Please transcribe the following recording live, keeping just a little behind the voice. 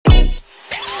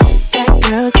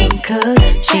cook.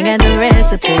 She got the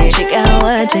recipe. She got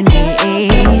what you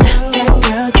need. That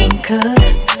girl can cook.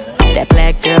 That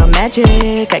black girl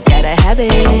magic. I gotta have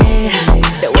it.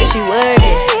 The way she work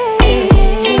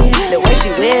it, the way she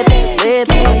whip it.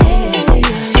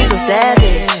 She's so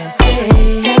savage.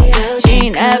 She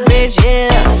ain't average,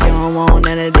 yeah. You don't want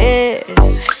none of this,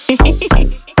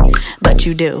 but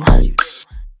you do.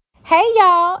 Hey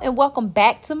y'all, and welcome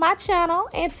back to my channel.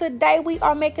 And today we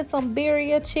are making some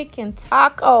birria chicken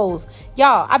tacos.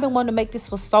 Y'all, I've been wanting to make this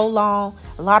for so long.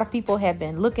 A lot of people have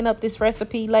been looking up this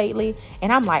recipe lately,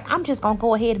 and I'm like, I'm just gonna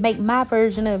go ahead and make my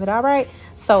version of it. All right,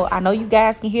 so I know you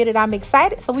guys can hear that I'm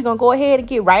excited, so we're gonna go ahead and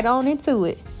get right on into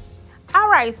it. All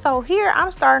right, so here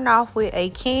I'm starting off with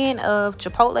a can of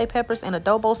chipotle peppers and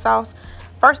adobo sauce.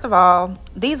 First of all,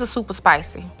 these are super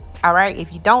spicy. All right,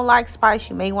 if you don't like spice,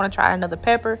 you may want to try another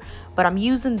pepper, but I'm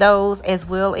using those as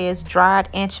well as dried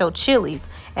ancho chilies.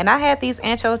 And I had these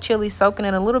ancho chilies soaking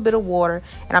in a little bit of water,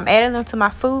 and I'm adding them to my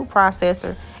food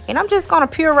processor, and I'm just going to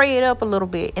puree it up a little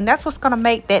bit. And that's what's going to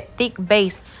make that thick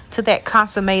base to that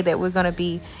consommé that we're going to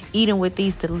be eating with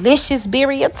these delicious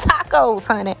birria tacos,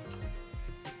 honey.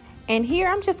 And here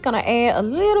I'm just going to add a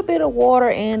little bit of water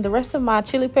and the rest of my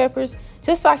chili peppers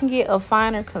just so I can get a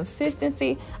finer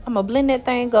consistency. I'm going to blend that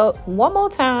thing up one more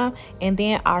time, and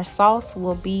then our sauce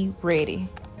will be ready.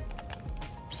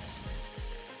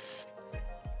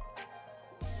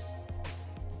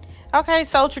 Okay,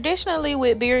 so traditionally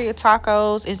with birria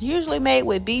tacos, it's usually made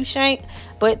with beef shank,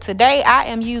 but today I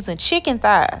am using chicken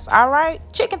thighs. All right,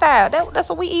 chicken thighs, that's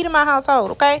what we eat in my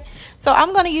household. Okay, so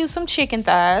I'm going to use some chicken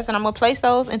thighs, and I'm going to place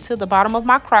those into the bottom of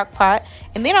my crock pot,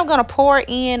 and then I'm going to pour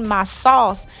in my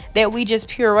sauce that we just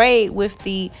pureed with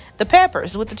the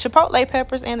peppers, with the chipotle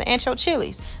peppers and the ancho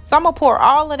chilies. So I'm going to pour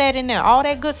all of that in there, all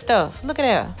that good stuff. Look at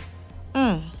that.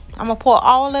 I'm going to pour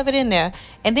all of it in there,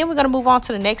 and then we're going to move on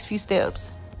to the next few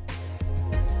steps.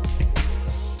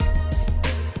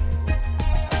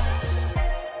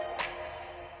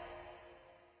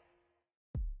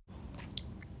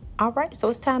 All right, so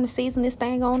it's time to season this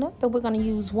thing on up, and we're going to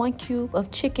use 1 cube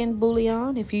of chicken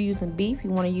bouillon. If you're using beef,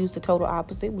 you want to use the total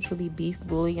opposite, which would be beef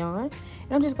bouillon. And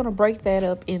I'm just going to break that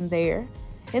up in there.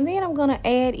 And then I'm going to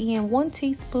add in 1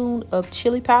 teaspoon of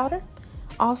chili powder,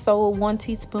 also 1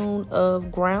 teaspoon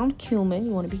of ground cumin.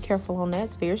 You want to be careful on that,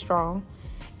 it's very strong.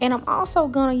 And I'm also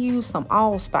going to use some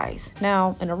AllSpice.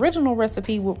 Now, an original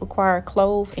recipe would require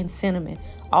clove and cinnamon.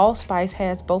 AllSpice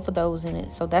has both of those in it,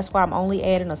 so that's why I'm only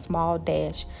adding a small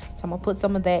dash. So I'm gonna put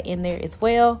some of that in there as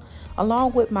well,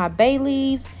 along with my bay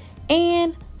leaves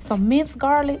and some minced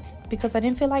garlic because I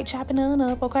didn't feel like chopping none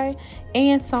up, okay?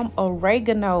 And some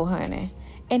oregano, honey.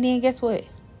 And then guess what?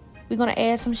 We're gonna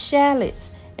add some shallots,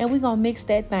 and we're gonna mix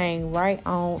that thing right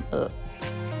on up.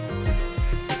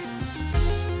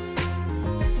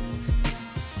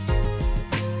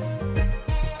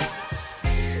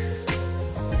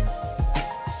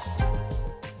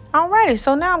 Alrighty,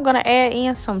 so now I'm gonna add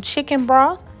in some chicken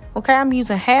broth. Okay, I'm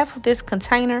using half of this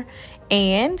container,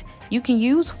 and you can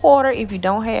use water if you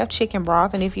don't have chicken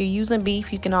broth, and if you're using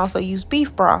beef, you can also use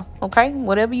beef broth. Okay,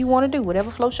 whatever you want to do, whatever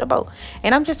floats your boat.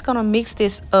 And I'm just gonna mix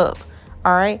this up.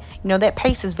 All right, you know that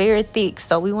paste is very thick,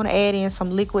 so we want to add in some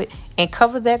liquid and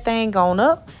cover that thing on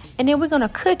up, and then we're gonna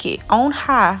cook it on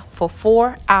high for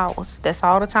 4 hours. That's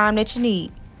all the time that you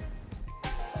need.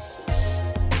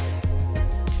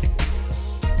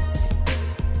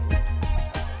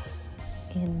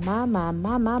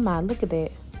 My, look at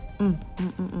that.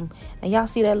 Now y'all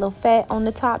see that little fat on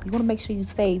the top? You want to make sure you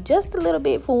save just a little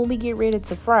bit for when we get ready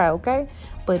to fry, okay?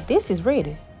 But this is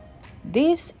ready.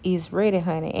 This is ready,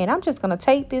 honey. And I'm just going to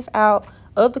take this out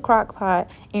of the crock pot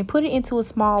and put it into a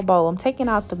small bowl. I'm taking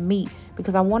out the meat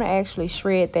because I want to actually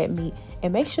shred that meat.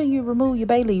 And make sure you remove your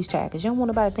bay leaves, child, because you don't want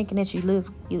nobody thinking that you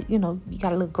live, you know, you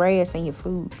got a little grass in your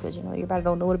food, because, you know, everybody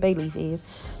don't know what a bay leaf is.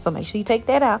 So make sure you take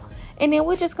that out. And then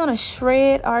we're just going to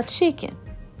shred our chicken.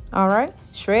 All right.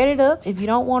 Shred it up. If you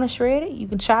don't want to shred it, you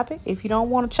can chop it. If you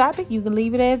don't want to chop it, you can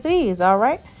leave it as it is. All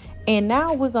right. And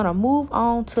now we're going to move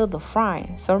on to the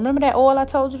frying. So remember that oil I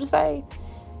told you to save?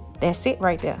 That's it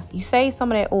right there. You save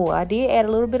some of that oil. I did add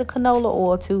a little bit of canola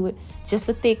oil to it just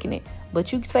to thicken it.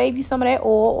 But you can save you some of that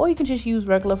oil, or you can just use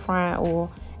regular frying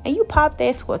oil. And you pop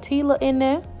that tortilla in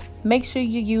there. Make sure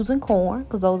you're using corn,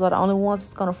 because those are the only ones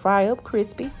that's going to fry up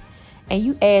crispy. And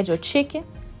you add your chicken,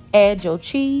 add your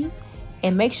cheese,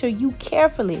 and make sure you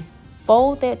carefully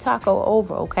fold that taco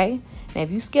over, okay? Now,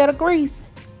 if you're scared of grease,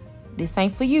 this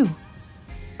ain't for you.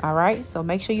 All right? So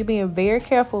make sure you're being very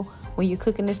careful when you're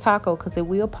cooking this taco, because it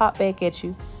will pop back at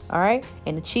you. All right,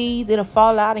 and the cheese, it'll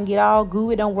fall out and get all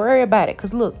gooey. Don't worry about it,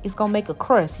 because look, it's gonna make a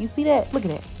crust. You see that? Look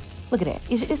at that. Look at that.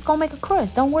 It's gonna make a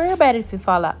crust. Don't worry about it if it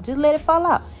fall out. Just let it fall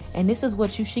out. And this is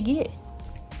what you should get.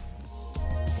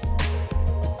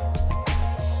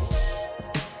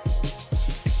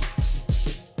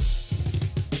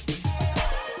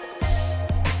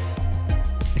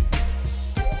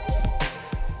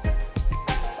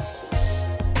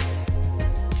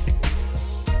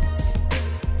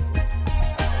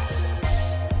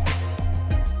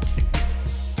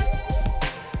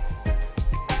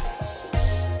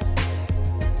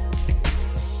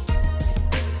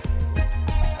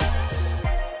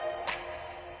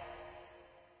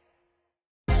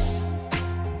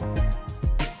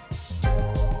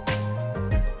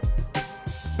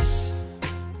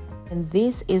 And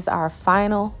this is our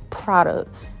final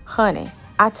product. Honey,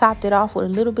 I topped it off with a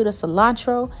little bit of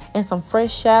cilantro and some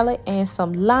fresh shallot and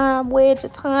some lime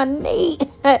wedges, honey.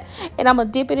 And I'm going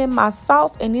to dip it in my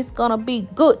sauce and it's going to be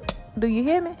good. Do you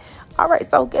hear me? All right,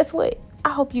 so guess what?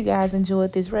 I hope you guys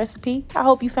enjoyed this recipe. I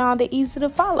hope you found it easy to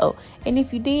follow. And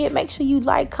if you did, make sure you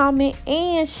like, comment,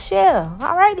 and share.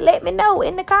 All right, let me know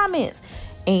in the comments.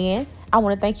 And I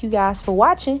want to thank you guys for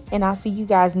watching, and I'll see you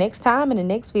guys next time in the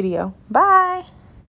next video. Bye.